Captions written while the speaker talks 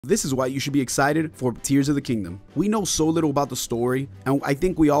This is why you should be excited for Tears of the Kingdom. We know so little about the story, and I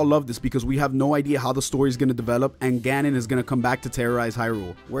think we all love this because we have no idea how the story is going to develop and Ganon is going to come back to terrorize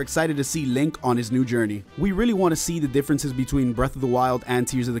Hyrule. We're excited to see Link on his new journey. We really want to see the differences between Breath of the Wild and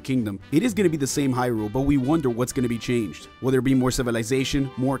Tears of the Kingdom. It is going to be the same Hyrule, but we wonder what's going to be changed. Will there be more civilization,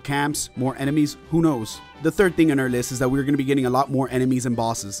 more camps, more enemies? Who knows? The third thing on our list is that we're going to be getting a lot more enemies and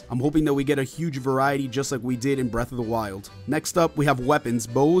bosses. I'm hoping that we get a huge variety just like we did in Breath of the Wild. Next up, we have weapons,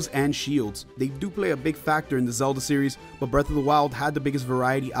 bows, and shields. They do play a big factor in the Zelda series, but Breath of the Wild had the biggest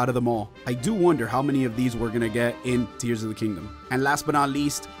variety out of them all. I do wonder how many of these we're going to get in Tears of the Kingdom. And last but not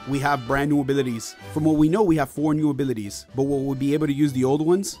least, we have brand new abilities. From what we know, we have 4 new abilities, but will we be able to use the old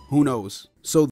ones? Who knows? So